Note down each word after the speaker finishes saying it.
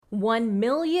1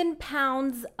 million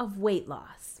pounds of weight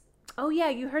loss. Oh yeah,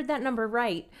 you heard that number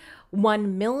right.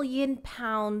 1 million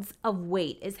pounds of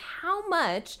weight is how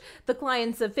much the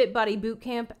clients of Fit Body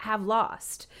Bootcamp have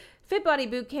lost. Fit Body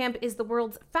Bootcamp is the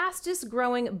world's fastest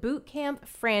growing bootcamp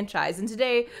franchise. And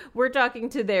today we're talking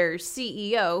to their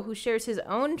CEO, who shares his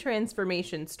own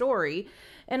transformation story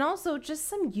and also just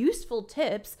some useful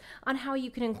tips on how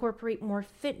you can incorporate more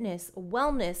fitness,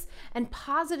 wellness, and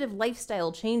positive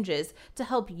lifestyle changes to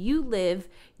help you live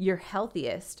your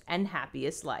healthiest and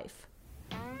happiest life.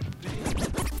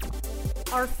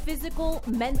 Our physical,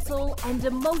 mental, and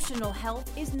emotional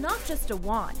health is not just a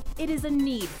want. It is a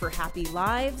need for happy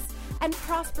lives and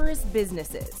prosperous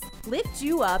businesses. Lift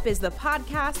You Up is the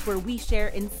podcast where we share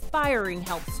inspiring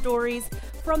health stories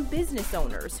from business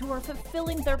owners who are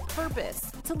fulfilling their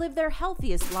purpose to live their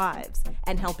healthiest lives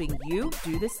and helping you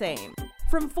do the same.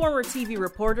 From former TV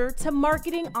reporter to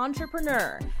marketing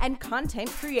entrepreneur and content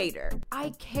creator,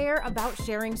 I care about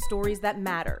sharing stories that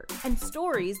matter and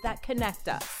stories that connect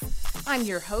us. I'm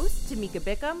your host, Tamika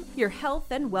Bickham, your health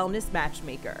and wellness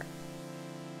matchmaker.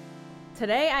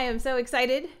 Today, I am so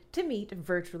excited to meet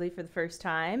virtually for the first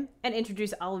time and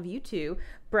introduce all of you to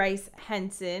Bryce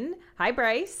Henson. Hi,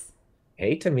 Bryce.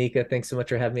 Hey, Tamika. Thanks so much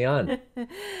for having me on.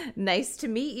 Nice to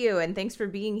meet you, and thanks for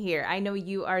being here. I know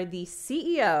you are the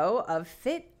CEO of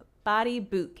Fit Body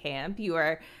Bootcamp. You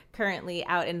are currently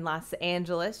out in Los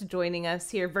Angeles, joining us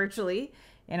here virtually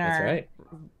in our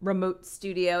remote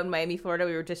studio in Miami, Florida.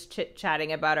 We were just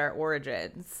chit-chatting about our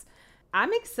origins.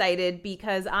 I'm excited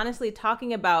because, honestly,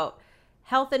 talking about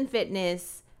health and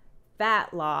fitness,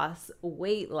 fat loss,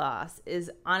 weight loss is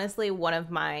honestly one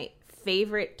of my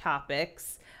favorite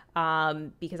topics.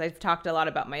 Because I've talked a lot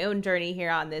about my own journey here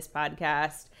on this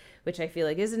podcast, which I feel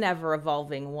like is an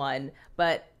ever-evolving one.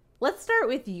 But let's start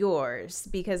with yours,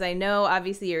 because I know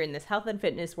obviously you're in this health and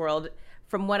fitness world.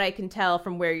 From what I can tell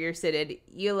from where you're seated,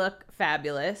 you look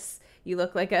fabulous. You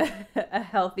look like a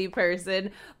healthy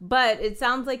person, but it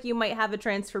sounds like you might have a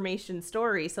transformation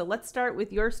story. So let's start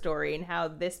with your story and how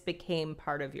this became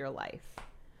part of your life.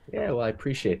 Yeah, well, I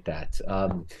appreciate that.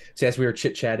 So as we were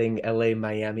chit-chatting, LA,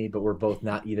 Miami, but we're both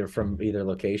not either from either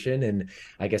location. And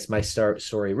I guess my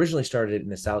story originally started in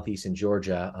the Southeast in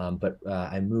Georgia, but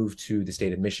I moved to the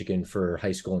state of Michigan for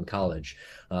high school and college.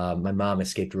 My mom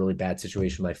escaped a really bad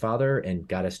situation with my father and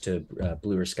got us to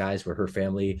bluer skies where her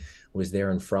family was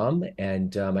there and from.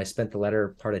 And I spent the latter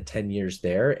part of 10 years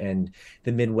there. And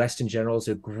the Midwest in general is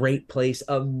a great place,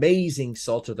 amazing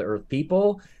salt of the earth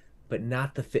people, but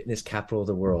not the fitness capital of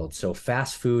the world. So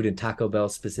fast food and Taco Bell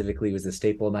specifically was a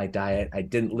staple of my diet. I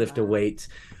didn't lift a weight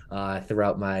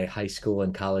throughout my high school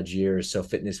and college years. So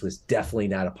fitness was definitely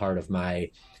not a part of my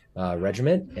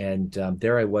regiment. And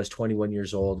there I was, 21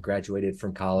 years old, graduated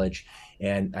from college,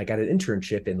 and I got an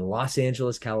internship in Los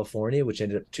Angeles, California, which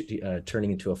ended up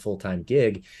turning into a full-time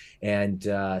gig. And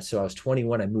so I was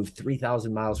 21, I moved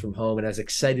 3,000 miles from home, and I was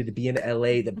excited to be in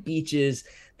LA, the beaches,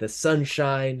 the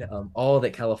sunshine, all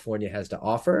that California has to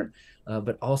offer.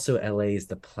 But also LA is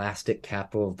the plastic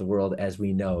capital of the world, as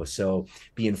we know. So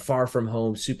being far from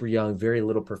home, super young, very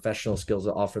little professional skills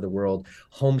to offer the world,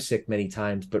 homesick many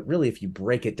times. But really, if you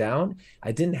break it down,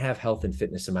 I didn't have health and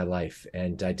fitness in my life,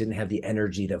 and I didn't have the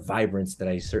energy, the vibrance that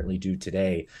I certainly do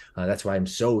today. That's why I'm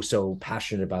so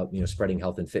passionate about, spreading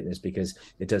health and fitness, because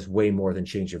it does way more than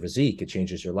change your physique. It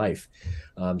changes your life.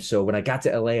 So when I got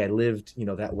to LA, I lived,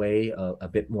 that way, a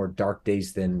bit more dark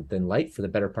days than light for the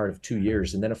better part of 2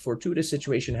 years. And then a fortuitous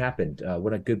situation happened.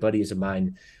 One of good buddies of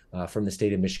mine from the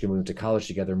state of Michigan, we went to college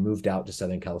together, moved out to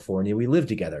Southern California. We lived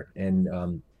together,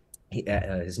 and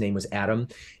his name was Adam,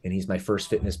 and he's my first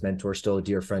fitness mentor, still a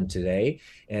dear friend today.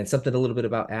 And something a little bit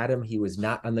about Adam: he was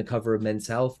not on the cover of Men's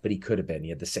Health, but he could have been. He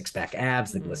had the six-pack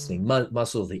abs, the glistening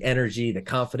muscles, the energy, the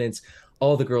confidence.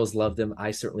 All the girls loved him.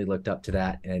 I certainly looked up to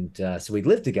that. And so we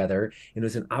lived together, and it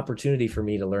was an opportunity for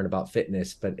me to learn about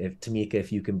fitness. But Tamika,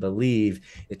 if you can believe,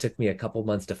 it took me a couple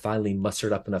months to finally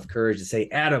muster up enough courage to say,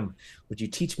 Adam, would you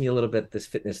teach me a little bit this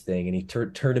fitness thing? And he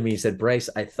turned to me and said, Bryce,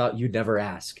 I thought you'd never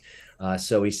ask.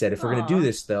 So he said, if we're going to do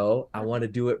this, though, I want to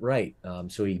do it right.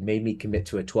 So he made me commit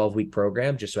to a 12-week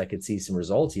program just so I could see some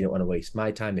results. He didn't want to waste my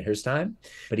time and his time,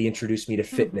 but he introduced me to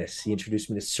fitness. He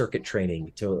introduced me to circuit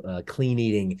training, to clean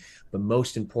eating, but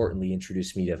most importantly,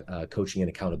 introduced me to coaching and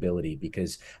accountability,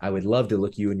 because I would love to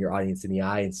look you and your audience in the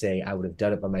eye and say I would have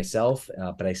done it by myself,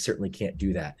 but I certainly can't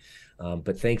do that.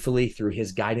 But thankfully, through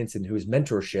his guidance and through his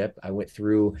mentorship, I went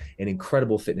through an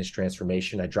incredible fitness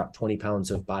transformation. I dropped 20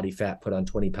 pounds of body fat, put on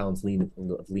 20 pounds lean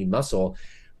muscle.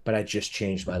 but I just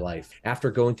changed my life. After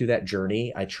going through that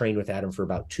journey, I trained with Adam for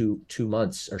about 2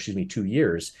 months, or excuse me, 2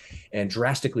 years, and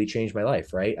drastically changed my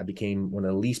life, right? I became one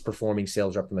of the least performing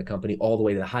sales rep in the company, all the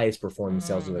way to the highest performing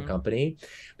sales of the Mm. company.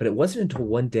 But it wasn't until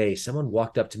one day someone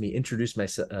walked up to me, introduced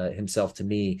himself to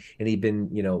me, and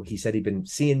he said he'd been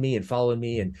seeing me and following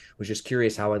me and was just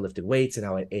curious how I lifted weights and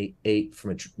how I ate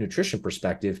from a nutrition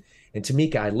perspective. And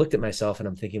Tamika, I looked at myself and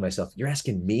I'm thinking to myself, you're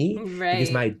asking me?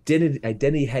 Because my Right.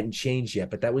 identity hadn't changed yet.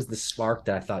 But that was the spark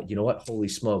that I thought, you know what? Holy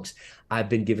smokes, I've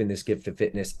been given this gift of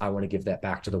fitness. I want to give that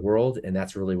back to the world. And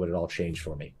that's really what it all changed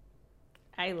for me.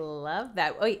 I love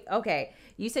that. Wait, okay.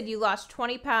 You said you lost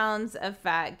 20 pounds of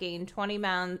fat, gained 20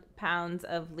 pounds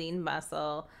of lean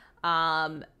muscle.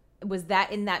 Was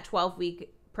that in that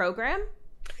 12-week program?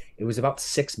 It was about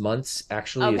 6 months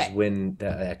actually is Okay. when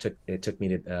it took me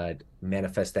to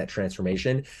manifest that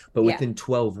transformation. But Yeah. within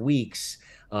 12 weeks,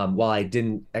 while I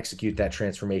didn't execute that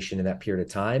transformation in that period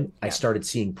of time, I Yeah. started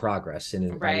seeing progress.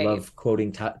 And I Right. love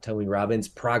quoting Tony Robbins: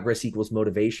 progress equals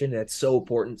motivation. That's so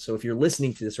important. So if you're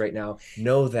listening to this right now,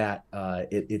 know that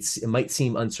it might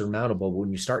seem unsurmountable, but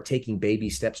when you start taking baby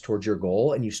steps towards your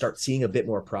goal and you start seeing a bit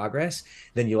more progress,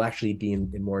 then you'll actually be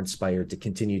more inspired to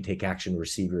continue to take action to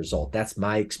receive your result. That's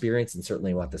my experience, and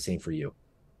certainly I want the same for you.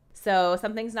 So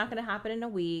something's not going to happen in a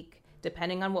week.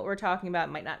 Depending on what we're talking about,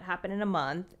 it might not happen in a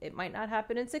month. It might not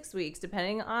happen in 6 weeks,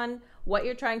 depending on what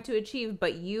you're trying to achieve.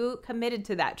 But you committed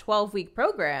to that 12-week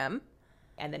program.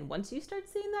 And then once you start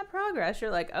seeing that progress, you're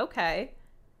like, okay,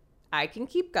 I can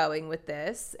keep going with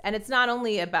this. And it's not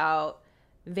only about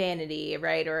vanity,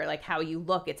 right? Or like how you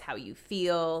look, it's how you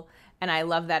feel. And I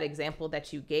love that example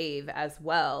that you gave as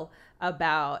well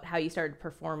about how you started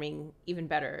performing even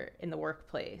better in the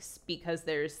workplace because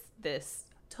there's this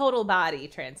total body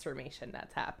transformation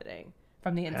that's happening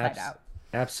from the inside Abs- out.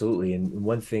 Absolutely. And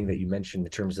one thing that you mentioned in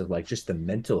terms of like just the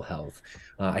mental health,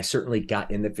 I certainly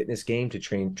got in the fitness game to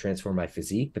transform my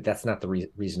physique, but that's not the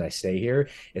reason I stay here.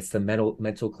 It's the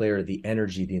mental clarity, the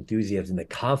energy, the enthusiasm, the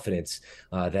confidence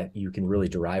that you can really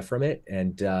derive from it.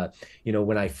 And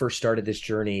when I first started this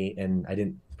journey, and I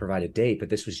didn't provide a date, but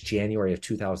this was January of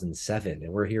 2007,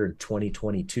 and we're here in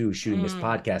 2022 shooting this Mm.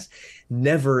 podcast.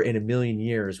 Never in a million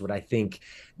years would I think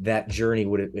that journey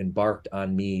would have embarked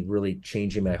on me really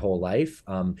changing my whole life.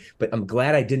 But I'm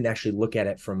glad I didn't actually look at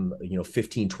it from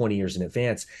 15, 20 years in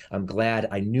advance. I'm glad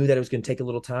I knew that it was going to take a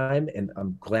little time, and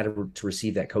I'm glad to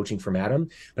receive that coaching from Adam.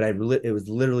 But it was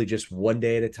literally just one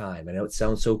day at a time. I know it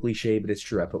sounds so cliche, but it's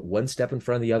true. I put one step in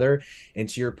front of the other. And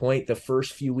to your point, the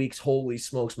first few weeks, holy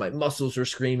smokes, my muscles were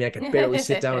screaming. I could barely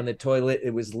sit down in the toilet.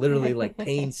 It was literally like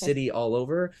Pain City all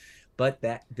over. But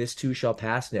that this too shall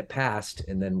pass, and it passed.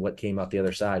 And then what came out the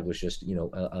other side was just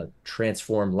a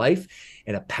transformed life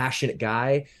and a passionate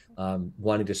guy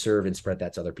wanting to serve and spread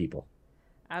that to other people.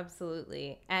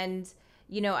 Absolutely. And,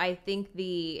 I think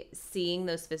the seeing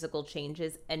those physical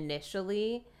changes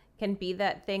initially can be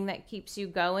that thing that keeps you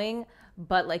going.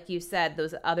 But like you said,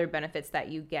 those other benefits that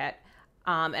you get.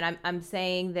 And I'm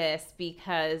saying this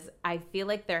because I feel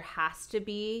like there has to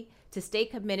be, to stay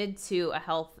committed to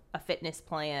a fitness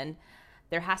plan,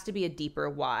 there has to be a deeper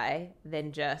why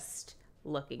than just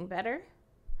looking better.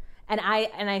 And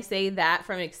I say that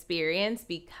from experience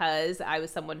because I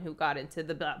was someone who got into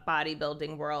the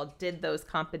bodybuilding world, did those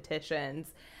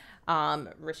competitions,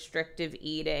 restrictive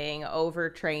eating,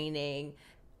 overtraining.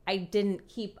 I didn't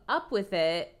keep up with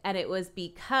it, and it was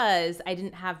because I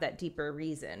didn't have that deeper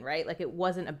reason, right? Like it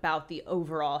wasn't about the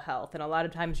overall health. And a lot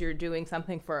of times you're doing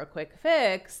something for a quick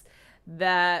fix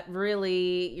that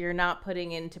really you're not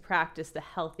putting into practice the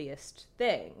healthiest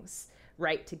things,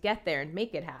 right, to get there and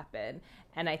make it happen.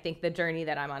 And I think the journey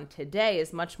that I'm on today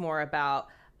is much more about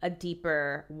a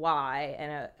deeper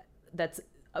why that's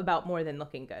about more than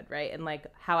looking good, right? And like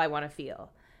how I want to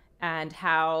feel and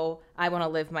how I want to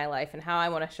live my life and how I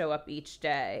want to show up each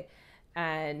day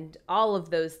and all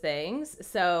of those things.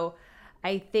 So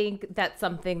I think that's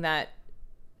something that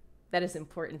is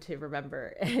important to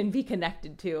remember and be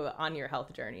connected to on your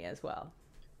health journey as well.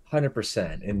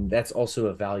 100%. And that's also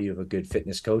a value of a good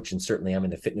fitness coach. And certainly I'm in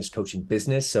the fitness coaching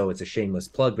business. So it's a shameless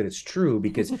plug, but it's true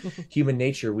because human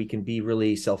nature, we can be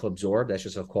really self absorbed. That's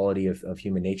just a quality of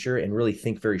human nature, and really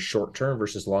think very short term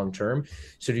versus long term.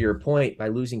 So to your point, by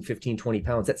losing 15, 20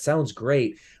 pounds, that sounds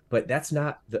great. But that's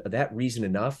not that reason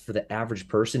enough for the average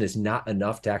person is not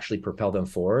enough to actually propel them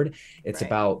forward. It's Right.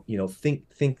 about, think,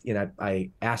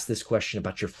 I asked this question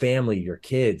about your family, your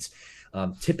kids.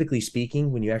 Typically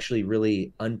speaking, when you actually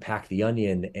really unpack the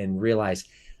onion and realize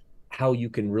how you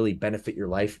can really benefit your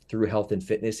life through health and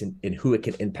fitness, and who it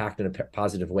can impact in a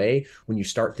positive way. When you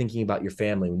start thinking about your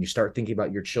family, when you start thinking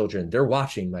about your children, they're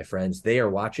watching, my friends, they are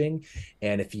watching.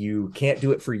 And if you can't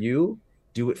do it for you,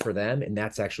 do it for them. And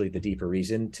that's actually the deeper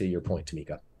reason, to your point,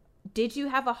 Tamika. Did you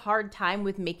have a hard time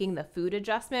with making the food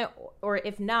adjustment, or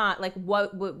if not, like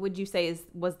what would you say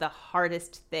was the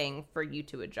hardest thing for you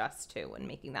to adjust to when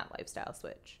making that lifestyle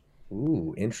switch?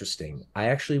 Ooh, interesting. I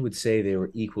actually would say they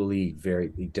were equally very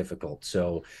difficult.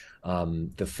 So,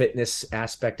 the fitness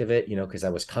aspect of it, because I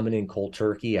was coming in cold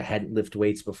turkey, I hadn't lifted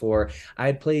weights before. I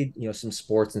had played, some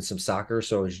sports and some soccer,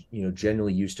 so I was,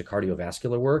 generally used to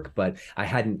cardiovascular work, but I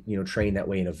hadn't, trained that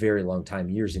way in a very long time,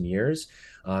 years and years.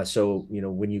 So,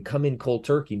 when you come in cold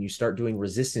turkey and you start doing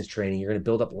resistance training, you're going to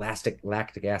build up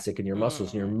lactic acid in your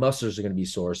muscles, and your muscles are going to be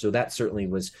sore. So that certainly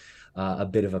was a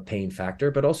bit of a pain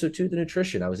factor, but also to the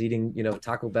nutrition. I was eating,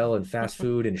 Taco Bell and fast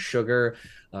food and sugar,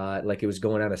 like it was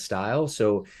going out of style.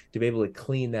 So to be able to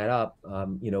clean that up,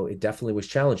 it definitely was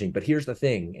challenging. But here's the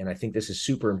thing, and I think this is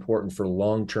super important for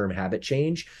long-term habit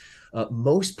change.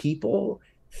 Most people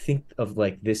think of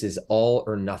like this is all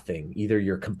or nothing. Either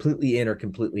you're completely in or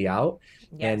completely out.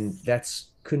 Yes. And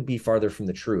that's couldn't be farther from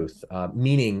the truth.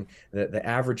 Meaning that the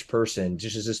average person,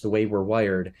 just as just the way we're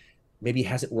wired, maybe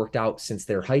hasn't worked out since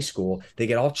their high school. They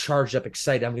get all charged up,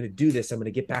 excited. I'm going to do this. I'm going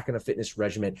to get back on a fitness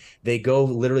regimen. They go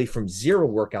literally from 0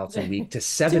 workouts a week to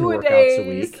 7 workouts a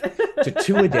week to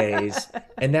 2 a days.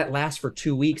 And that lasts for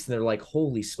 2 weeks. And they're like,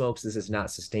 holy smokes, this is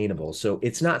not sustainable. So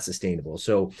it's not sustainable.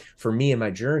 So for me and my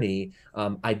journey,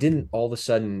 I didn't all of a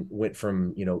sudden went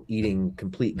from, eating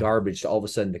complete garbage to all of a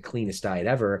sudden the cleanest diet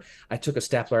ever. I took a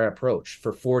step-ladder approach.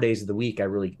 For 4 days of the week, I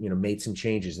really, made some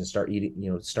changes and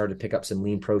started to pick up some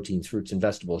lean proteins, fruits and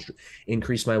vegetables,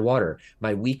 increase my water.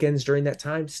 My weekends during that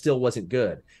time still wasn't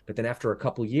good. But then after a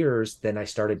couple years, then I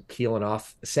started peeling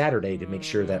off Saturday to make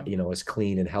sure that, I was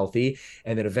clean and healthy.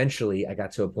 And then eventually I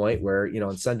got to a point where,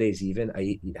 on Sundays even, I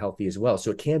eat healthy as well.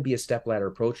 So it can be a step-ladder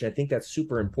approach. And I think that's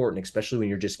super important, especially when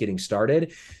you're just getting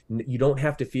started. You don't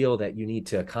have to feel that you need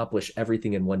to accomplish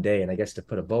everything in one day. And I guess to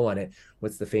put a bow on it,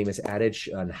 what's the famous adage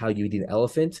on how you eat an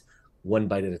elephant? One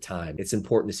bite at a time. It's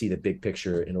important to see the big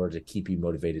picture in order to keep you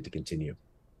motivated to continue.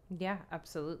 Yeah,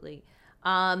 absolutely.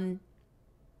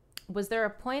 Was there a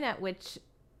point at which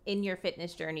in your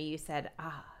fitness journey you said,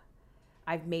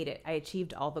 I've made it. I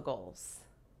achieved all the goals?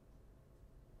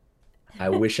 I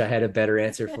wish I had a better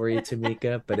answer for you,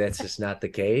 Tamika, but that's just not the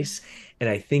case. And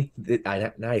I think that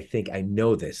I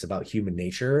know this about human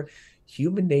nature.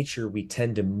 Human nature, we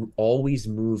tend to always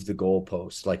move the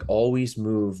goalpost, like always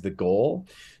move the goal.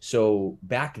 So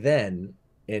back then,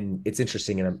 and it's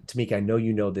interesting, and Tamika, I know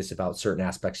you know this about certain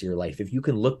aspects of your life. If you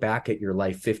can look back at your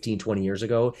life 15, 20 years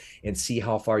ago and see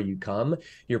how far you come,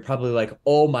 you're probably like,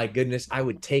 oh my goodness, I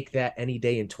would take that any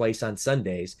day and twice on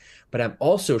Sundays. But I'm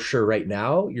also sure right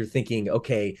now you're thinking,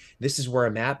 okay, this is where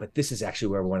I'm at, but this is actually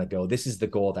where I want to go. This is the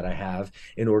goal that I have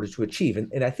in order to achieve.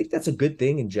 And I think that's a good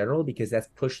thing in general, because that's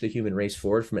pushed the human race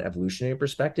forward from an evolutionary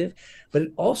perspective. But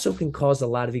it also can cause a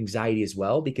lot of anxiety as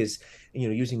well, because,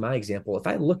 using my example, if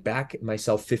I look back at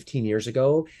myself 15 years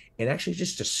ago and actually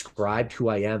just described who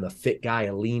I am, a fit guy,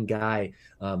 a lean guy,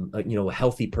 a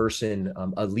healthy person,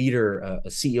 a leader, a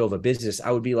CEO of a business,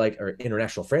 I would be like, or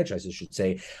international franchise, I should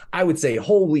say, I would say,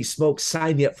 holy smokes,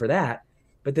 sign me up for that.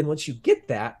 But then once you get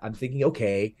that, I'm thinking,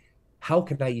 okay, how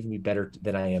can I even be better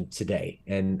than I am today?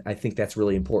 And I think that's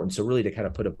really important. So really to kind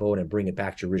of put a bow and bring it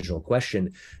back to your original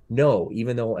question, no,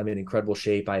 even though I'm in incredible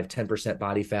shape, I have 10%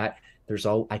 body fat,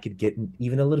 I could get in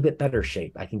even a little bit better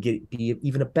shape. I can be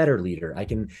even a better leader. I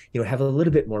can, have a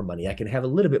little bit more money. I can have a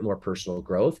little bit more personal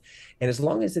growth. And as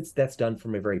long as that's done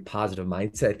from a very positive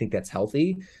mindset, I think that's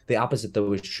healthy. The opposite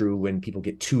though is true when people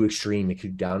get too extreme and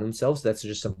could down themselves. That's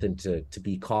just something to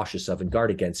be cautious of and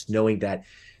guard against, knowing that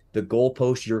the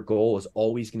goalpost, your goal is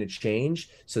always going to change.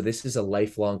 So this is a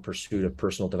lifelong pursuit of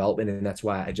personal development. And that's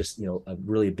why I just, I'm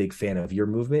really a big fan of your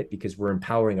movement, because we're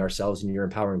empowering ourselves and you're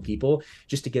empowering people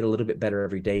just to get a little bit better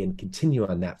every day and continue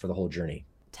on that for the whole journey.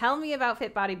 Tell me about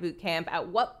Fit Body Bootcamp. At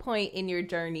what point in your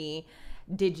journey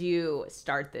did you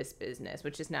start this business,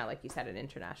 which is now, like you said, an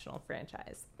international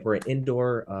franchise? We're an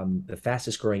indoor, the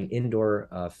fastest growing indoor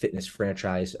fitness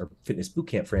franchise or fitness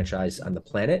bootcamp franchise on the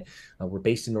planet. We're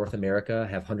based in North America,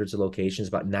 have hundreds of locations,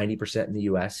 about 90% in the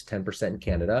US, 10% in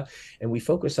Canada. And we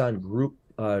focus on group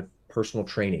personal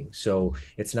training. So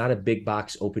it's not a big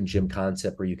box open gym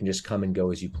concept where you can just come and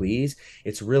go as you please.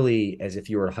 It's really as if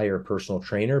you were to hire a personal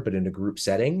trainer, but in a group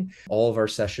setting. All of our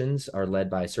sessions are led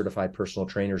by certified personal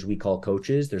trainers we call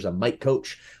coaches. There's a mic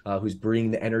coach who's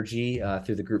bringing the energy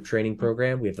through the group training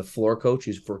program. We have the floor coach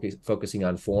who's focusing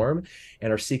on form.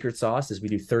 And our secret sauce is we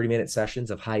do 30-minute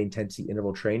sessions of high intensity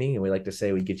interval training. And we like to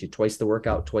say we get you twice the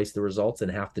workout, twice the results in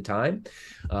half the time.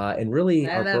 And really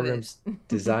our program's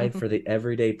designed for the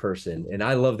everyday person. And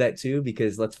I love that too,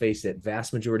 because let's face it,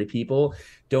 vast majority of people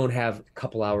don't have a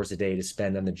couple hours a day to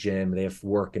spend on the gym. They have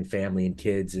work and family and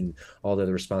kids and all the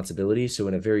other responsibilities. So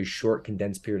in a very short,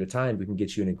 condensed period of time, we can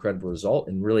get you an incredible result.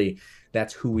 And really,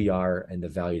 that's who we are and the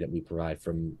value that we provide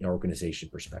from an organization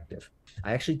perspective.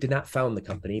 I actually did not found the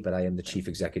company, but I am the chief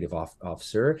executive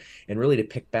officer. And really to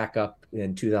pick back up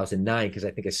in 2009, because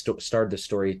I think I started the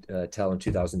story tell in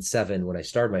 2007 when I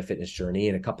started my fitness journey.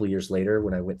 And a couple of years later,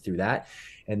 when I went through that,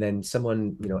 and then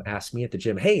someone, asked me at the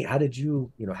gym, hey, how do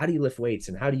you lift weights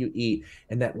and how do you eat?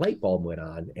 And that light bulb went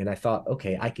on. And I thought,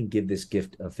 okay, I can give this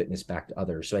gift of fitness back to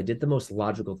others. So I did the most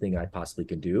logical thing I possibly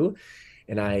could do.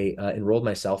 And I enrolled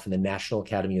myself in the National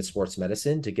Academy of Sports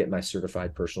Medicine to get my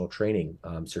certified personal training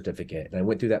certificate. And I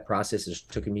went through that process. It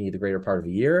took me the greater part of a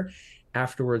year.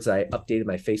 Afterwards, I updated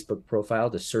my Facebook profile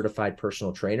to certified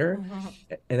personal trainer. Mm-hmm.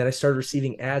 And then I started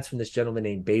receiving ads from this gentleman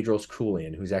named Bedros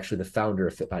Keuilian, who's actually the founder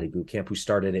of Fit Body Bootcamp, who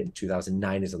started it in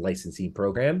 2009 as a licensing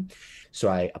program. So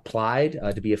I applied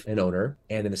to be an owner.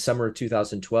 And in the summer of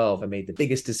 2012, I made the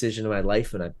biggest decision of my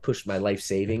life, and I pushed my life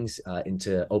savings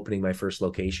into opening my first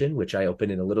location, which I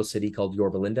opened in a little city called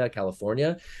Yorba Linda,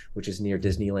 California, which is near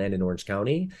Disneyland in Orange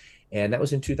County. And that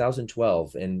was in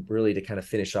 2012. And really to kind of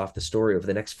finish off the story, over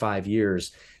the next 5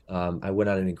 years, I went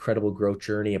on an incredible growth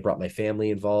journey. I brought my family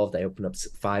involved. I opened up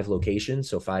 5 locations,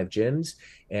 so 5 gyms,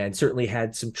 and certainly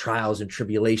had some trials and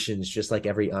tribulations, just like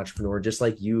every entrepreneur, just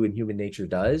like you and human nature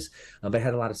does. But I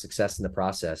had a lot of success in the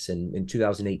process. And in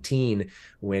 2018,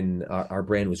 when our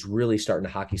brand was really starting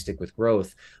to hockey stick with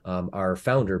growth, our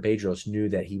founder, Bedros, knew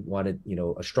that he wanted,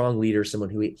 a strong leader, someone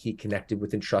who he connected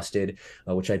with and trusted,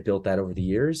 which I built that over the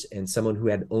years, and someone who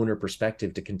had owner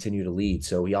perspective to continue to lead.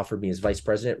 So he offered me his vice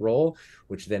president role,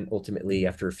 which then ultimately,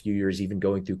 after a few years, even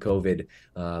going through COVID,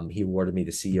 he awarded me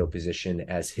the CEO position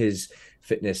as his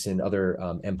fitness and other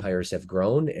empires have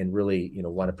grown, and really,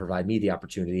 want to provide me the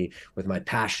opportunity with my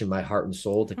passion, my heart and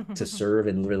soul to serve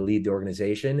and really lead the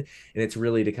organization. And it's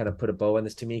really to kind of put a bow on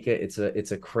this, Tamika.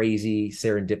 It's a crazy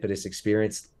serendipitous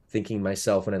experience, thinking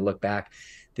myself when I look back,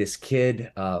 this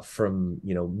kid from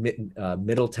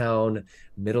Middletown,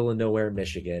 middle of nowhere,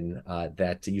 Michigan,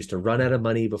 that used to run out of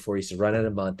money before he used to run out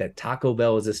of month, that Taco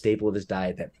Bell was a staple of his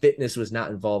diet, that fitness was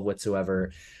not involved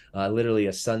whatsoever, literally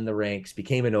ascended the ranks,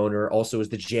 became an owner, also was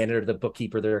the janitor, the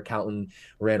bookkeeper, their accountant,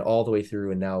 ran all the way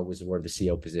through, and now was awarded the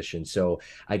CEO position. So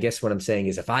I guess what I'm saying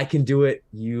is, if I can do it,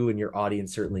 you and your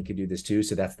audience certainly could do this too.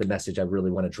 So that's the message I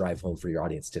really want to drive home for your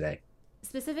audience today.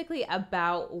 Specifically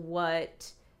about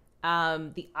what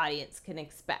the audience can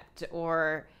expect,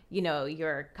 or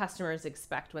your customers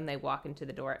expect when they walk into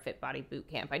the door at Fit Body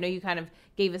Bootcamp. I know you kind of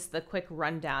gave us the quick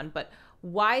rundown, but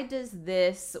why does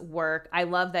this work? I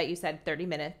love that you said 30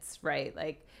 minutes, right?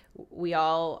 Like, we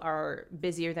all are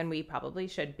busier than we probably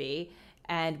should be,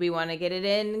 and we want to get it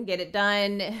in, get it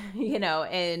done,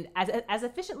 and as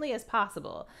efficiently as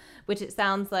possible, which it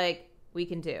sounds like we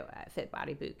can do at Fit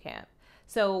Body Bootcamp.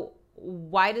 So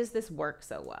why does this work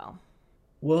so well?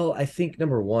 Well, I think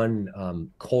number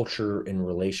one, culture and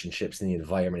relationships in the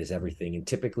environment is everything. And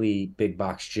typically big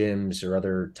box gyms or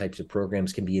other types of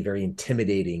programs can be very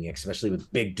intimidating, especially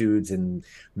with big dudes and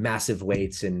massive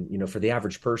weights. And, for the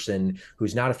average person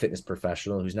who's not a fitness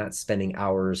professional, who's not spending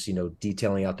hours,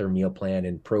 detailing out their meal plan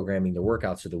and programming their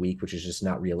workouts for the week, which is just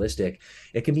not realistic,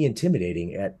 it can be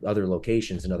intimidating at other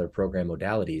locations and other program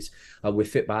modalities. With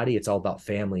Fit Body, it's all about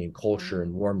family and culture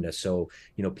and warmness. So,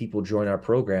 people join our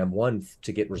program, one,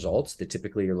 to get results that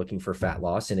typically are looking for fat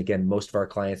loss. And again, most of our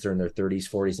clients are in their 30s,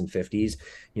 40s, and 50s.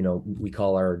 We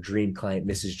call our dream client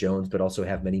Mrs. Jones, but also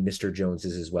have many Mr.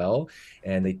 Joneses as well.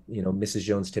 And Mrs.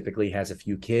 Jones typically has a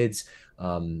few kids,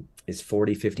 is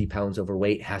 40, 50 pounds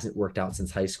overweight, hasn't worked out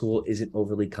since high school, isn't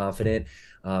overly confident,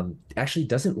 actually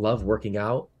doesn't love working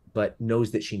out, but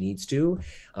knows that she needs to.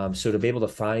 So to be able to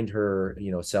find her,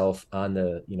 self on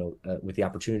the, with the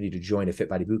opportunity to join a Fit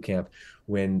Body Bootcamp,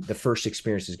 when the first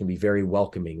experience is going to be very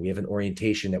welcoming. We have an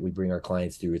orientation that we bring our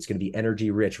clients through. It's going to be energy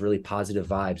rich, really positive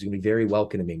vibes. It's going to be very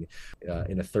welcoming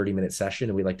in a 30-minute session.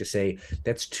 And we like to say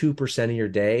that's 2% of your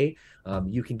day.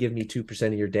 You can give me 2%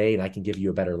 of your day and I can give you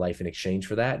a better life in exchange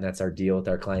for that. And that's our deal with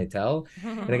our clientele.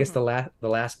 And I guess the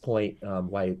last point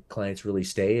why clients really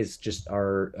stay is just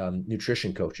our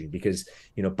nutrition coaching, because,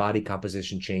 body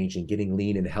composition change and getting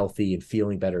lean and healthy and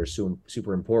feeling better is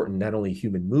super important. Not only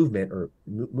human movement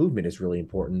movement is really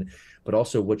important, but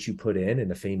also what you put in. And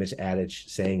the famous adage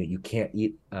saying that you can't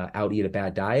out eat a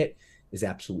bad diet is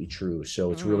absolutely true.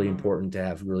 So it's really important to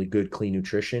have really good, clean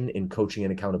nutrition in coaching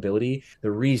and accountability.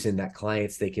 The reason that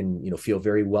clients, they can, feel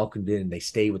very welcomed in, and they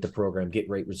stay with the program, get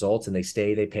great results, and they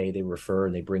stay, they pay, they refer,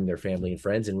 and they bring their family and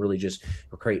friends, and really just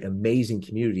create amazing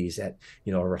communities at,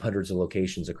 over hundreds of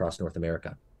locations across North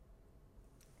America.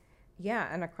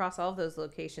 Yeah, and across all of those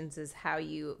locations is how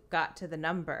you got to the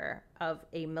number of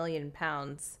 1,000,000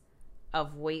 pounds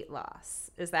of weight loss.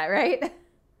 Is that right?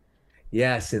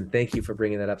 Yes, and thank you for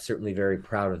bringing that up. Certainly very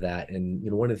proud of that. And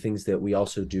one of the things that we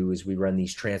also do is we run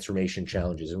these transformation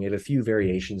challenges, and we have a few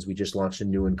variations. We just launched a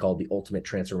new one called the Ultimate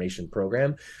Transformation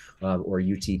Program, or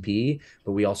UTP,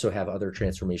 but we also have other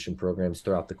transformation programs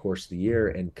throughout the course of the year.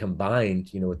 And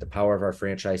combined, with the power of our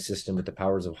franchise system, with the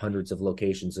powers of hundreds of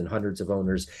locations and hundreds of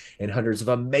owners and hundreds of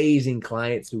amazing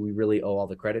clients who we really owe all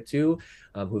the credit to,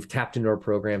 who've tapped into our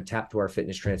program, tapped to our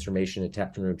fitness transformation, and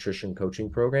tapped into our nutrition coaching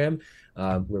program.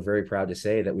 We're very proud to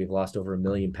say that we've lost over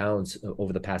 1,000,000 pounds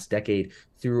over the past decade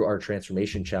through our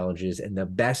transformation challenges. And the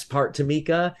best part,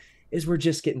 Tamika, is we're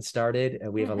just getting started,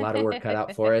 and we have a lot of work cut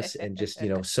out for us, and just,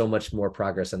 so much more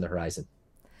progress on the horizon.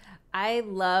 I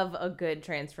love a good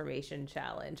transformation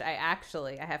challenge. I have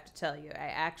to tell you, I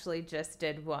actually just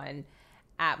did one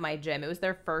at my gym. It was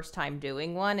their first time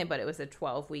doing one, but it was a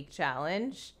 12-week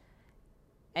challenge.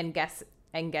 And guess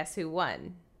who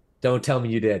won? Don't tell me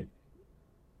you did.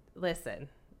 Listen,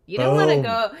 you don't want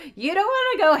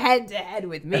to go head to head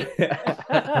with me.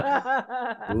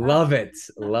 Love it.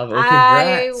 Well,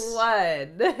 congrats. I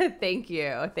won. Thank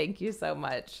you so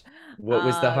much. What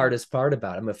was the hardest part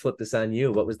about it? I'm gonna flip this on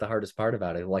you. What was the hardest part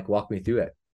about it? Like, walk me through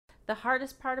it. The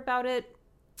hardest part about it,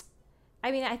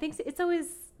 I mean, I think it's always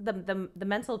the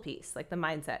mental piece, like the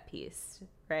mindset piece,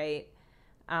 right?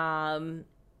 And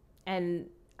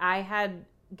I had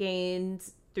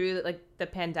gained through like the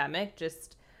pandemic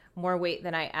just more weight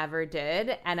than I ever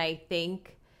did. And I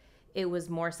think it was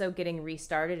more so getting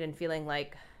restarted and feeling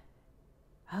like,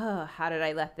 oh, how did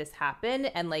I let this happen?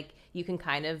 And like, you can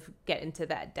kind of get into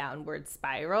that downward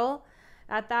spiral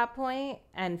at that point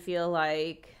and feel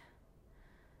like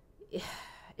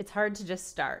it's hard to just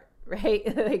start,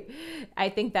 right? Like, I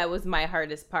think that was my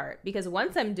hardest part, because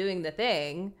once I'm doing the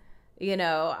thing,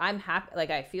 I'm happy,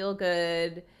 like I feel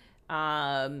good.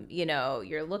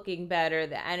 You're looking better,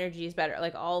 the energy is better,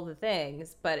 like all the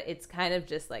things, but it's kind of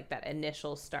just like that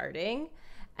initial starting.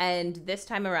 And this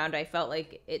time around, I felt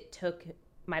like it took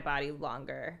my body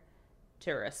longer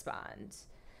to respond.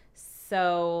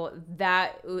 So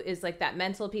that is like that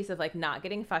mental piece of like not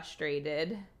getting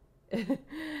frustrated,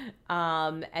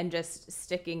 and just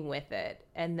sticking with it.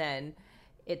 And then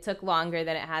it took longer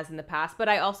than it has in the past, but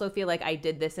I also feel like I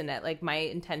did this in it. Like my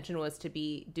intention was to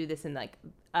do this in like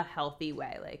a healthy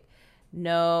way, like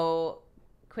no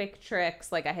quick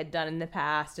tricks like I had done in the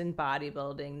past in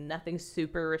bodybuilding, nothing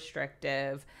super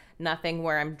restrictive, nothing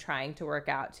where I'm trying to work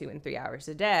out 2 and 3 hours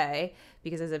a day,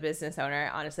 because as a business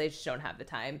owner, honestly, I just don't have the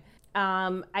time.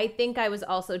 I think I was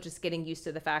also just getting used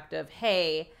to the fact of,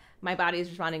 hey, my body's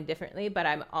responding differently, but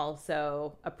I'm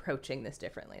also approaching this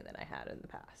differently than I had in the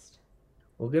past.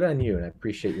 Well, good on you. And I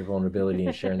appreciate your vulnerability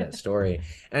and sharing that story.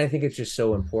 And I think it's just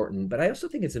so important. But I also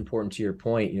think it's important to your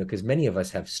point, because many of us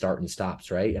have start and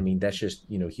stops, right? I mean, that's just,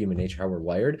 human nature, how we're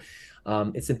wired.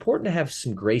 It's important to have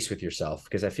some grace with yourself,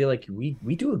 because I feel like we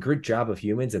do a good job of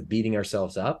humans of beating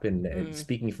ourselves up, and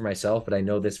speaking for myself, but I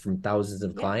know this from thousands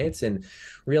of clients, and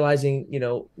realizing,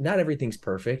 not everything's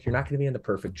perfect. You're not going to be on the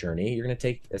perfect journey. You're going to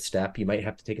take a step. You might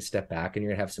have to take a step back, and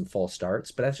you're going to have some false starts,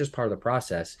 but that's just part of the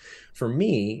process. For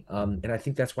me, and I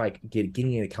think that's why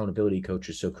getting an accountability coach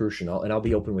is so crucial. And I'll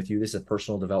be open with you. This is a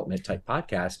personal development type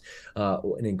podcast.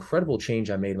 An incredible change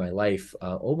I made in my life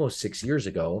almost 6 years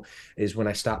ago is when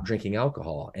I stopped drinking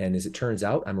alcohol. And as it turns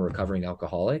out, I'm a recovering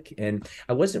alcoholic. And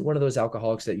I wasn't one of those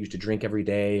alcoholics that used to drink every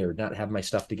day or not have my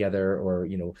stuff together, or,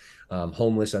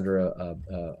 homeless under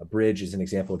a bridge as an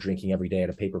example, drinking every day out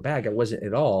of a paper bag. I wasn't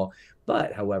at all.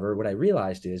 But however, what I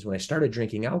realized is when I started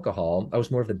drinking alcohol, I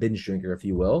was more of the binge drinker, if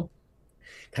you will.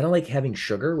 kind of like having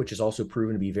sugar, which is also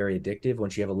proven to be very addictive.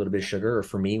 Once you have a little bit of sugar, or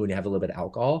for me, when you have a little bit of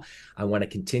alcohol, I want to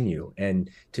continue. And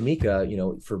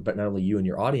Tamika, but not only you and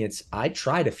your audience, I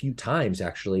tried a few times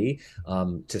actually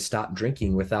to stop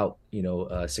drinking without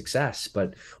success,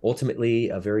 but ultimately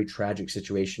a very tragic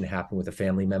situation happened with a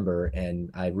family member,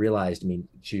 and I realized, I mean,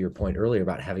 to your point earlier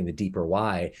about having the deeper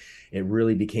why, it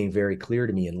really became very clear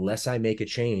to me, unless I make a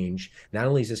change, not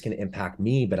only is this going to impact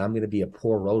me, but I'm going to be a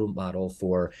poor role model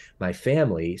for my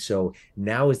family. So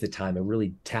now is the time. I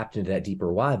really tapped into that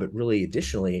deeper why, but really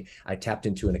additionally, I tapped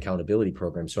into an accountability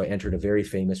program. So I entered a very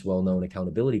famous, well-known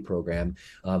accountability program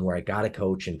where I got a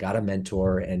coach and got a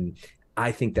mentor. And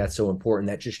I think that's so important.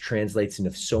 That just translates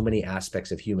into so many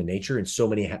aspects of human nature and so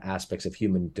many aspects of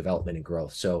human development and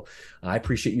growth. So I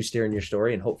appreciate you sharing your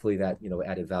story, and hopefully that,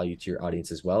 added value to your audience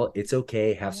as well. It's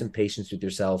okay. Have some patience with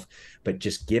yourself, but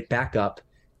just get back up,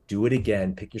 do it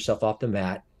again, pick yourself off the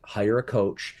mat, hire a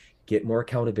coach, get more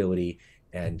accountability,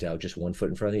 and just one foot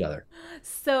in front of the other.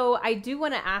 So I do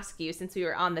want to ask you, since we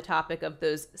were on the topic of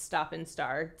those stop and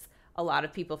starts, a lot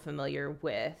of people familiar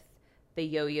with the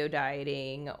yo-yo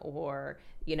dieting, or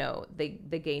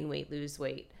the gain weight, lose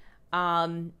weight.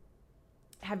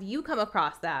 Have you come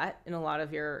across that in a lot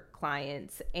of your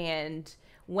clients? And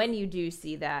when you do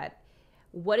see that,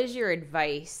 what is your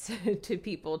advice to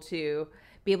people to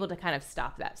be able to kind of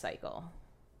stop that cycle?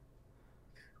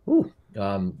 Ooh,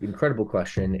 incredible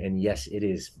question. And yes, it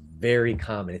is very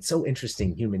common. It's so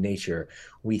interesting, human nature.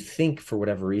 We think for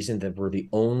whatever reason that we're the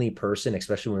only person,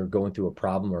 especially when we're going through a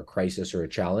problem or a crisis or a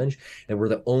challenge, that we're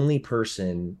the only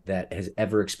person that has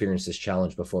ever experienced this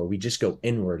challenge before. We just go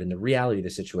inward. And the reality of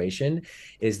the situation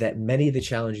is that many of the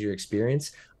challenges you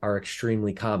experience are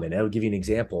extremely common. I'll give you an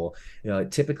example.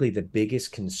 Typically the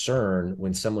biggest concern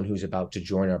when someone who's about to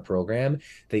join our program,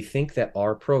 they think that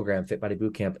our program, Fit Body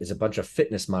Bootcamp, is a bunch of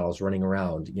fitness models running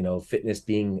around, fitness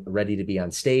being ready to be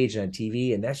on stage and on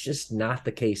TV. And that's just not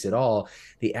the case at all.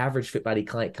 The average Fit Body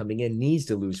client coming in needs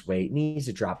to lose weight, needs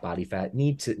to drop body fat,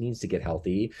 needs to get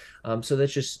healthy. So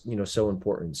that's just, so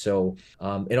important. So,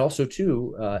 and also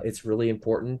too, it's really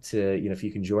important to, if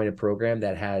you can join a program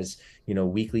that has,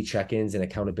 weekly check-ins and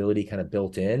accountability kind of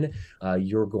built in,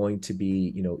 you're going to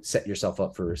be, set yourself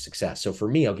up for success. So for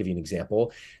me, I'll give you an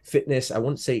example. Fitness, I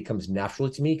wouldn't say it comes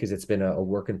naturally to me because it's been a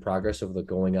work in progress over the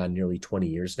going on nearly 20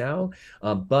 years now.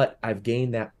 But I've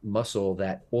gained that muscle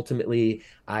that ultimately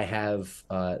I have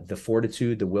the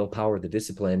fortitude, the willpower, the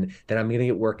discipline that I'm going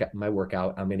to get my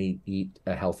workout. I'm going to eat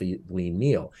a healthy, lean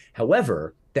meal.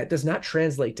 However, that does not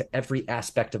translate to every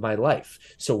aspect of my life.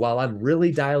 So while I'm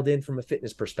really dialed in from a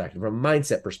fitness perspective, from a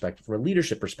mindset perspective, from a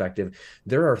leadership perspective,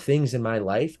 there are things in my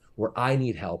life where I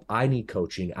need help, I need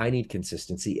coaching, I need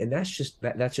consistency. And that's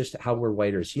just how we're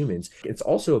wired as humans. It's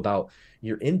also about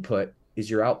your input is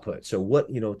your output. So what,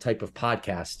 type of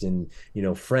podcast and,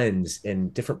 friends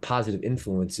and different positive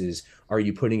influences are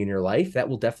you putting in your life? That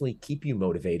will definitely keep you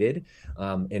motivated,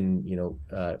 allow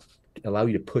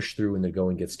you to push through when the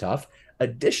going gets tough.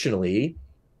 Additionally,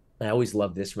 I always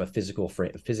love this from a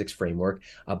physics framework.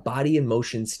 A body in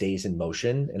motion stays in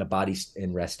motion, and a body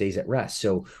in rest stays at rest.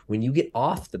 So when you get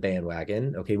off the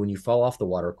bandwagon, okay, when you fall off the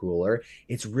water cooler,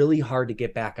 it's really hard to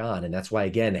get back on. And that's why,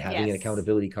 again, having an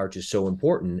accountability coach is so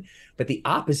important. But the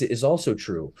opposite is also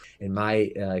true. In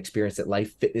my experience, that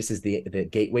life fitness is the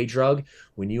gateway drug.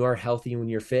 When you are healthy and when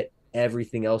you're fit,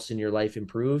 everything else in your life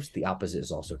improves. The opposite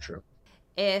is also true.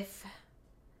 If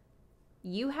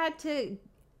you had to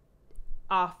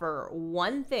offer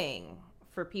one thing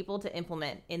for people to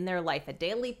implement in their life, a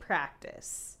daily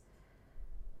practice,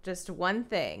 just one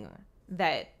thing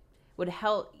that would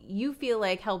help you, feel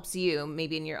like helps you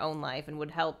maybe in your own life and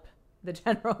would help the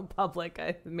general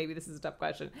public, maybe this is a tough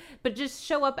question, but just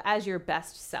show up as your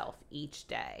best self each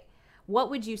day,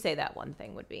 what would you say that one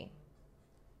thing would be?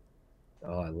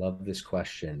 Oh, I love this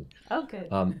question. Oh, good.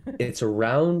 It's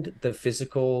around the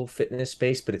physical fitness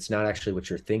space, but it's not actually what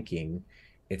you're thinking.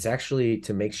 It's actually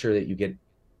to make sure that you get,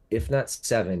 if not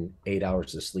 7, 8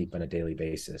 hours of sleep on a daily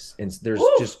basis. And there's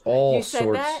just all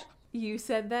sorts. You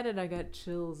said that and I got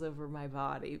chills over my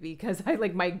body because I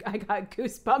got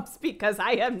goosebumps because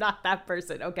I am not that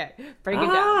person. Okay, break it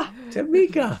down.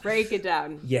 Tamika. Break it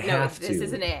down.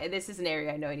 This is an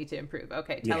area I know I need to improve.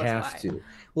 Okay, tell us why. You have to.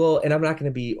 Well, and I'm not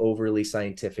going to be overly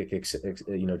scientific,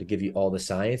 to give you all the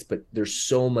science, but there's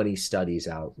so many studies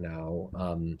out now.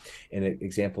 And an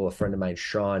example, a friend of mine,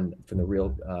 Sean from the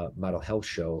Real Model Health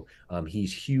Show,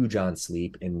 he's huge on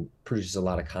sleep and produces a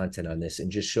lot of content on this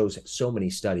and just shows so many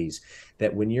studies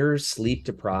that when you're sleep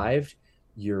deprived,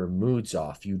 your mood's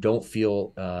off. You don't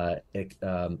feel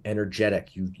energetic.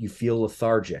 You feel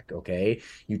lethargic. Okay,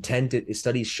 you tend to,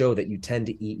 studies show that you tend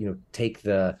to eat, take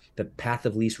the path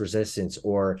of least resistance,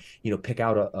 or pick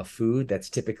out a food that's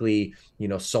typically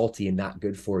salty and not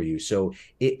good for you. So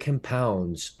it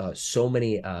compounds so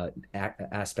many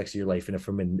aspects of your life, and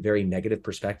from a very negative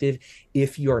perspective,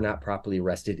 if you are not properly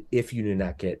rested, if you do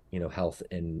not get health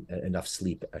and enough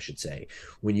sleep, I should say.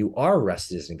 When you are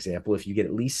rested, as an example, if you get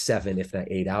at least 7, if not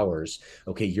 8 hours,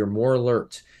 okay, you're more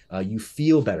alert. You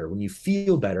feel better. When you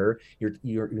feel better,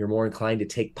 you're more inclined to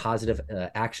take positive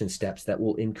action steps that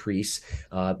will increase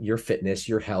your fitness,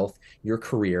 your health, your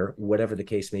career, whatever the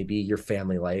case may be, your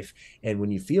family life. And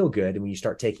when you feel good, and when you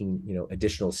start taking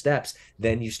additional steps,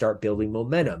 then you start building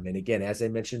momentum. And again, as I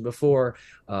mentioned before,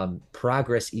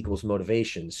 progress equals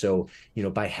motivation. So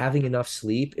by having enough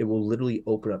sleep, it will literally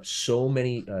open up so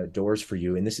many doors for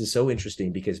you. And this is so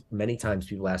interesting because many times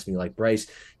people ask me, like, Bryce,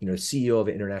 CEO of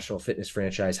an international fitness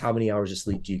franchise, how many hours of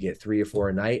sleep do you get? 3 or 4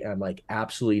 a night? And I'm like,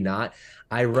 absolutely not.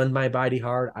 I run my body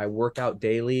hard. I work out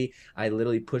daily. I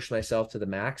literally push myself to the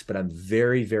max, but I'm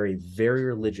very, very, very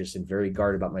religious and very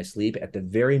guarded about my sleep. At the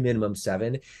very minimum,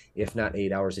 7, if not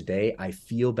 8 hours a day. I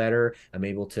feel better. I'm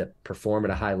able to perform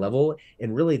at a high level.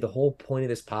 And really, the whole point of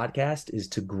this podcast is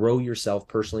to grow yourself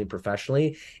personally and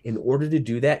professionally. In order to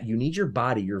do that, you need your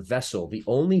body, your vessel, the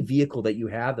only vehicle that you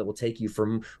have that will take you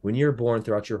from when you're born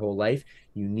throughout your whole life.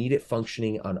 You need it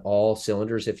functioning on all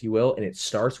cylinders, if you will. And it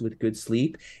starts with good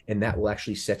sleep. And that will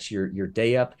actually set your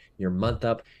day up, your month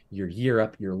up, your year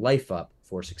up, your life up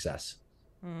for success.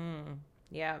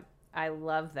 Yeah, I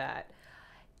love that.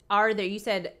 Are there, you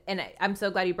said, and I'm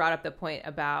so glad you brought up the point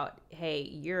about, hey,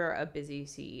 you're a busy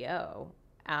CEO.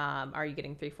 Are you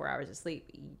getting 3-4 hours of sleep?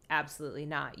 Absolutely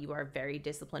not. You are very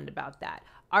disciplined about that.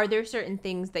 Are there certain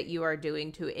things that you are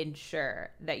doing to ensure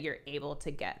that you're able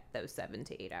to get those 7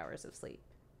 to 8 hours of sleep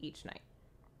each night?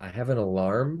 I have an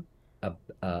alarm,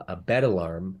 a bed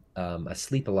alarm, a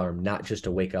sleep alarm, not just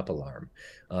a wake up alarm.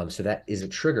 So that is a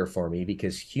trigger for me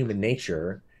because human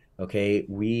nature, okay,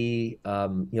 we,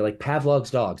 like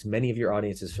Pavlov's dogs. Many of your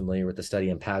audience is familiar with the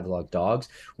study on Pavlov dogs,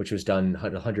 which was done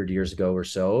 100 years ago or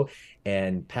so.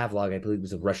 And Pavlov, I believe,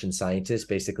 was a Russian scientist,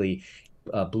 basically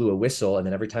blew a whistle, and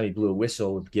then every time he blew a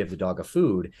whistle, would give the dog a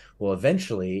food. Well,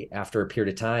 eventually, after a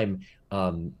period of time,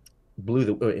 blew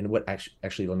the, and what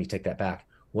actually, let me take that back.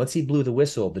 Once he blew the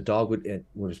whistle, the dog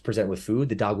was presented with food,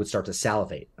 the dog would start to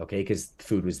salivate, okay, because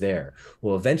food was there.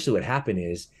 Well, eventually what happened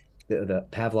is the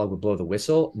Pavlov would blow the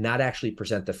whistle, not actually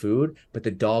present the food, but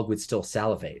the dog would still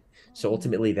salivate. So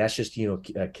ultimately, that's just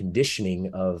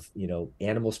conditioning of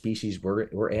animal species.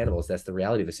 We're animals. That's the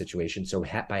reality of the situation. So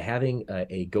by having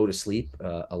a go to sleep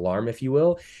alarm, if you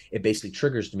will, it basically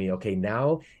triggers to me. Okay,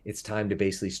 now it's time to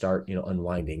basically start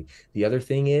unwinding. The other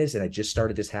thing is, and I just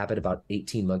started this habit about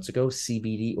 18 months ago.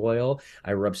 CBD oil.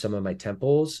 I rub some on my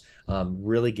temples.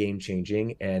 Really game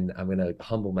changing. And I'm gonna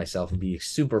humble myself and be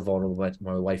super vulnerable.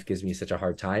 My wife gives me such a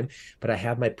hard time, but I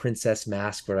have my princess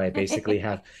mask where I basically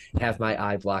have my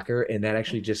eye blocker, and that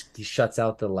actually just shuts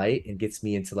out the light and gets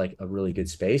me into like a really good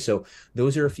space. So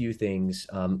those are a few things,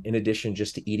 in addition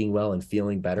just to eating well and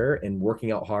feeling better and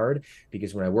working out hard,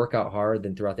 because when I work out hard,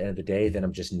 then throughout the end of the day, then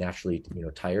I'm just naturally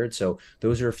tired. So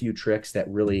those are a few tricks that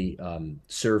really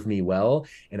serve me well,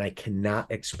 and I cannot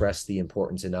express the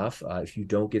importance enough. If you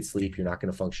don't get sleep, you're not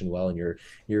going to function well, and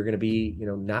you're going to be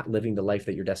not living the life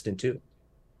that you're destined to.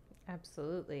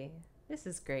 Absolutely. This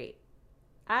is great.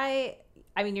 I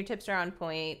mean, your tips are on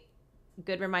point.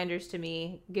 Good reminders to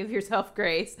me. Give yourself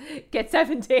grace. Get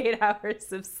 7 to 8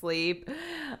 hours of sleep.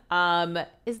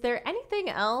 Is there anything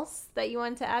else that you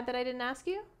want to add that I didn't ask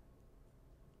you?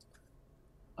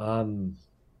 Um,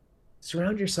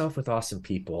 Surround yourself with awesome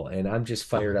people, and I'm just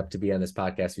fired up to be on this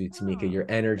podcast with you, Tamika. Oh, Your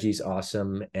energy's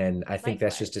awesome, and I think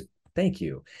that's just likewise. a thank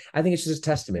you. I think it's just a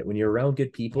testament. When you're around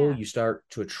good people, Yeah. you start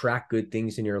to attract good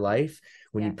things in your life.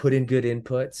 When you Yes. put in good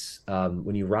inputs,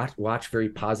 when you watch very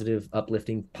positive,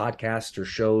 uplifting podcasts or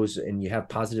shows, and you have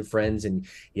positive friends, and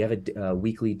you have a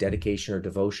weekly dedication or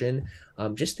devotion,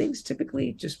 just things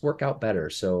typically just work out better.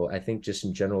 So I think just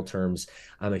in general terms,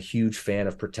 I'm a huge fan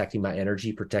of protecting my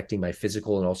energy, protecting my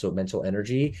physical and also mental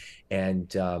energy.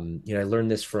 And I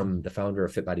learned this from the founder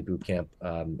of Fit Body Bootcamp,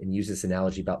 and use this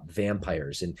analogy about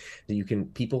vampires. And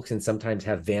people can sometimes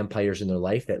have vampires in their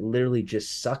life that literally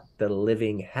just suck the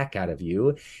living heck out of you,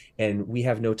 you. And we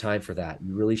have no time for that.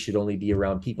 You really should only be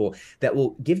around people that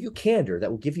will give you candor, that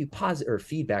will give you positive or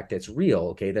feedback that's real.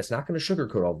 Okay. That's not going to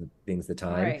sugarcoat all the things the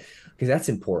time, because that's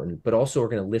important, but also are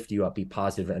going to lift you up, be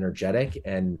positive and energetic.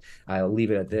 And I'll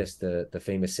leave it at this, the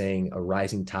famous saying, a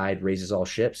rising tide raises all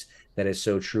ships. That is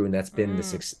so true. And that's been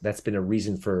that's been a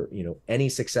reason for, any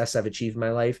success I've achieved in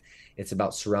my life. It's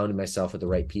about surrounding myself with the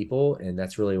right people. And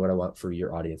that's really what I want for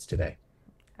your audience today.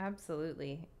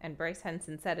 Absolutely. And Bryce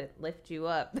Henson said it, lift you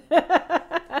up.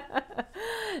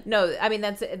 No, I mean,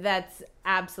 that's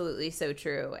absolutely so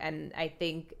true. And I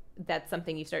think that's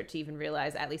something you start to even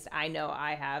realize, at least I know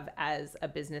I have as a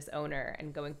business owner,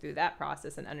 and going through that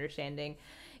process and understanding,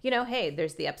 hey,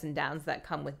 there's the ups and downs that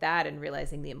come with that, and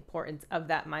realizing the importance of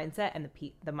that mindset and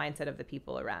the mindset of the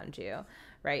people around you,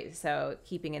 right? So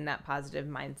keeping in that positive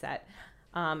mindset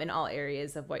in all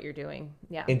areas of what you're doing.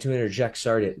 Yeah. And to interject,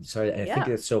 sorry. I think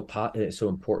it's so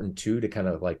important too, to kind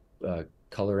of like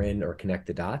color in or connect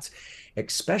the dots,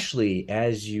 especially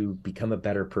as you become a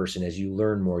better person, as you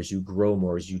learn more, as you grow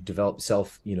more, as you develop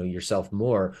yourself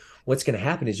more. What's going to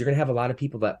happen is you're going to have a lot of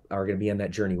people that are going to be on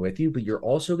that journey with you, but you're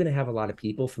also going to have a lot of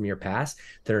people from your past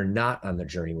that are not on the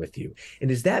journey with you. And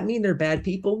does that mean they're bad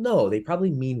people? No, they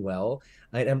probably mean well.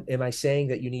 Am I saying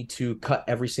that you need to cut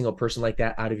every single person like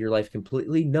that out of your life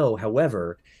completely? No.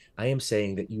 However, I am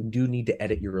saying that you do need to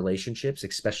edit your relationships,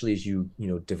 especially as you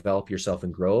develop yourself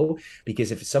and grow.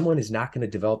 Because if someone is not going to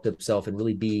develop themselves and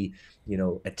really be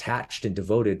attached and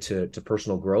devoted to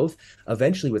personal growth,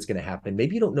 eventually what's going to happen,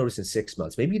 maybe you don't notice in 6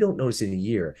 months, maybe you don't notice in a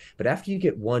year, but after you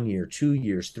get 1 year, 2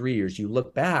 years, 3 years, you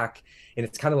look back, and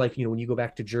it's kind of like, when you go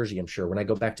back to Jersey, I'm sure when I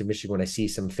go back to Michigan, when I see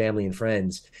some family and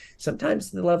friends,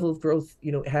 sometimes the level of growth,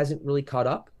 hasn't really caught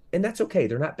up. And that's okay.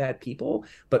 They're not bad people,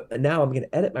 but now I'm going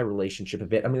to edit my relationship a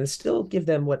bit. I'm going to still give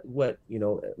them what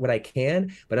I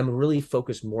can, but I'm really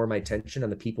focus more of my attention on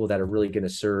the people that are really going to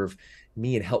serve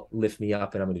me and help lift me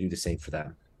up. And I'm going to do the same for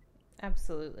them.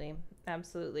 Absolutely.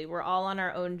 Absolutely. We're all on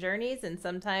our own journeys, and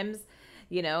sometimes,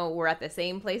 we're at the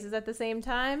same places at the same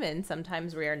time, and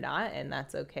sometimes we are not, and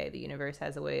that's okay. The universe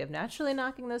has a way of naturally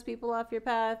knocking those people off your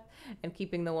path and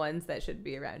keeping the ones that should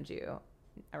be around you.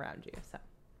 So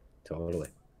Totally.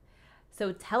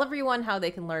 So tell everyone how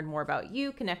they can learn more about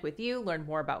you, connect with you, learn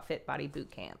more about Fit Body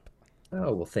Bootcamp.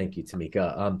 Oh, well, thank you,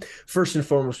 Tamika. First and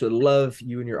foremost, would love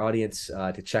you and your audience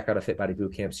to check out a Fit Body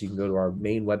Bootcamp. So you can go to our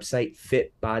main website,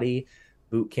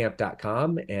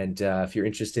 fitbodybootcamp.com. And if you're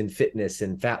interested in fitness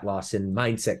and fat loss and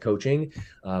mindset coaching,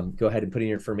 go ahead and put in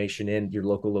your information in. Your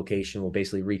local location will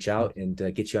basically reach out and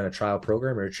get you on a trial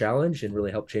program or a challenge and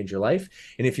really help change your life.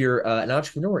 And if you're an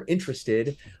entrepreneur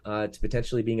interested to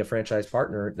potentially being a franchise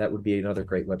partner, that would be another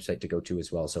great website to go to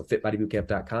as well. So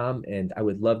fitbodybootcamp.com. And I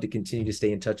would love to continue to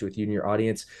stay in touch with you and your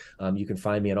audience. You can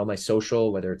find me on all my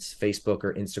social, whether it's Facebook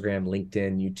or Instagram,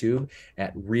 LinkedIn, YouTube,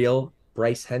 at Real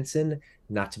Bryce Henson,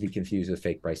 not to be confused with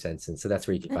fake Bryce Henson. So that's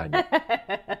where you can find me.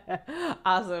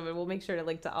 Awesome. And we'll make sure to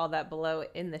link to all that below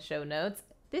in the show notes.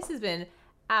 This has been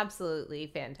absolutely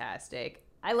fantastic.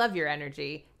 I love your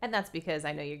energy. And that's because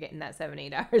I know you're getting that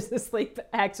 7-8 hours of sleep,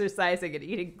 exercising, and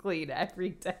eating clean every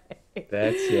day.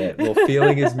 That's it. Well,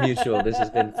 feeling is mutual. This has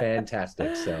been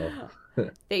fantastic. So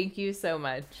thank you so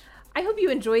much. I hope you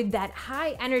enjoyed that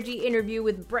high energy interview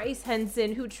with Bryce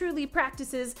Henson, who truly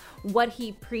practices what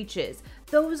he preaches.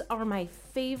 Those are my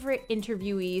favorite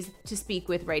interviewees to speak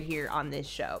with right here on this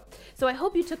show. So I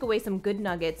hope you took away some good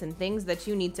nuggets and things that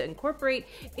you need to incorporate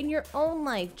in your own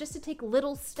life, just to take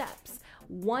little steps,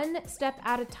 one step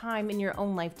at a time in your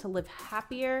own life, to live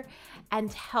happier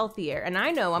and healthier. And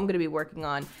I know I'm going to be working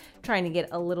on trying to get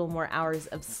a little more hours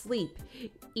of sleep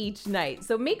each night.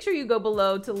 So make sure you go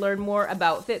below to learn more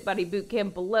about Fit Body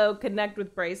Bootcamp below, connect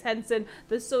with Bryce Henson,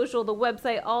 the social, the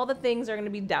website, all the things are going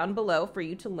to be down below for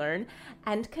you to learn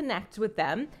and connect with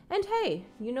them. And hey,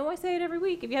 I say it every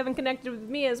week. If you haven't connected with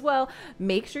me as well,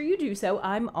 make sure you do so.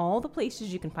 I'm all the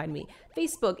places you can find me: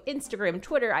 Facebook, Instagram,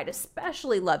 Twitter. I'd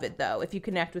especially love it though if you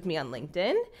connect with me on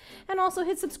LinkedIn, and also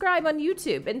hit subscribe on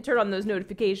YouTube and turn on those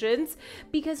notifications,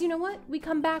 because you know what? We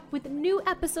come back with new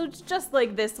episodes just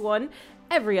like this one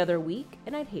every other week,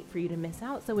 and I'd hate for you to miss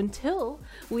out. So until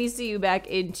we see you back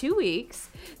in 2 weeks,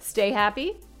 stay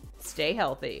happy, stay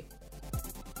healthy.